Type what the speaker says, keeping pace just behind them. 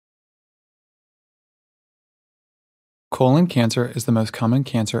Colon cancer is the most common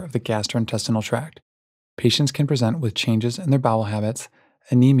cancer of the gastrointestinal tract. Patients can present with changes in their bowel habits,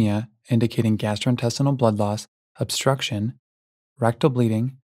 anemia indicating gastrointestinal blood loss, obstruction, rectal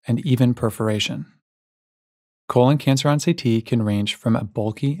bleeding, and even perforation. Colon cancer on CT can range from a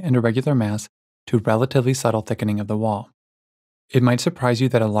bulky and irregular mass to relatively subtle thickening of the wall. It might surprise you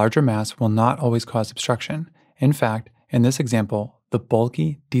that a larger mass will not always cause obstruction. In fact, in this example, the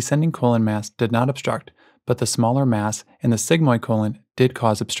bulky, descending colon mass did not obstruct, but the smaller mass in the sigmoid colon did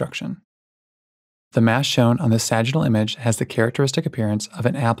cause obstruction. The mass shown on this sagittal image has the characteristic appearance of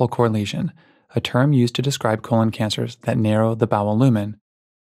an apple core lesion, a term used to describe colon cancers that narrow the bowel lumen.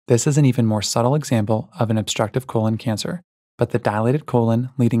 This is an even more subtle example of an obstructive colon cancer, but the dilated colon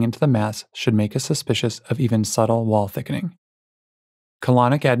leading into the mass should make us suspicious of even subtle wall thickening.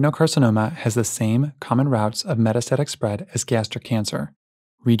 Colonic adenocarcinoma has the same common routes of metastatic spread as gastric cancer: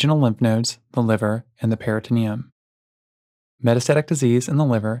 regional lymph nodes, the liver, and the peritoneum. Metastatic disease in the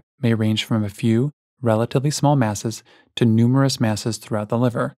liver may range from a few relatively small masses to numerous masses throughout the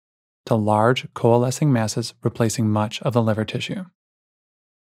liver, to large coalescing masses replacing much of the liver tissue.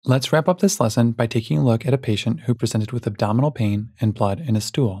 Let's wrap up this lesson by taking a look at a patient who presented with abdominal pain and blood in his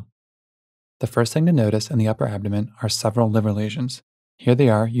stool. The first thing to notice in the upper abdomen are several liver lesions. Here they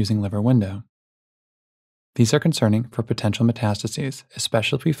are using liver window. These are concerning for potential metastases,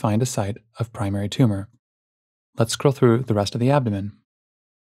 especially if we find a site of primary tumor. Let's scroll through the rest of the abdomen.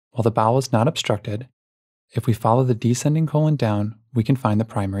 While the bowel is not obstructed, if we follow the descending colon down, we can find the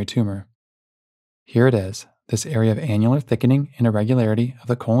primary tumor. Here it is, this area of annular thickening and irregularity of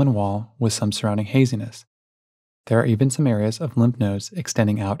the colon wall with some surrounding haziness. There are even some areas of lymph nodes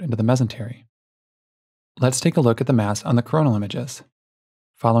extending out into the mesentery. Let's take a look at the mass on the coronal images.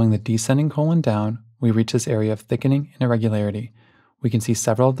 Following the descending colon down, we reach this area of thickening and irregularity. We can see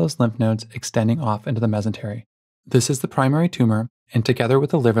several of those lymph nodes extending off into the mesentery. This is the primary tumor, and together with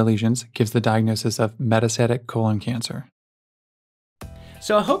the liver lesions, gives the diagnosis of metastatic colon cancer.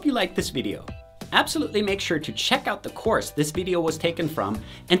 So I hope you liked this video. Absolutely make sure to check out the course this video was taken from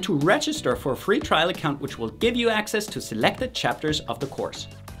and to register for a free trial account which will give you access to selected chapters of the course.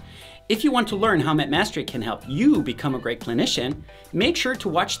 If you want to learn how MedMastery can help you become a great clinician, make sure to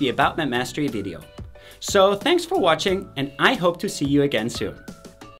watch the About MedMastery video. So thanks for watching, and I hope to see you again soon.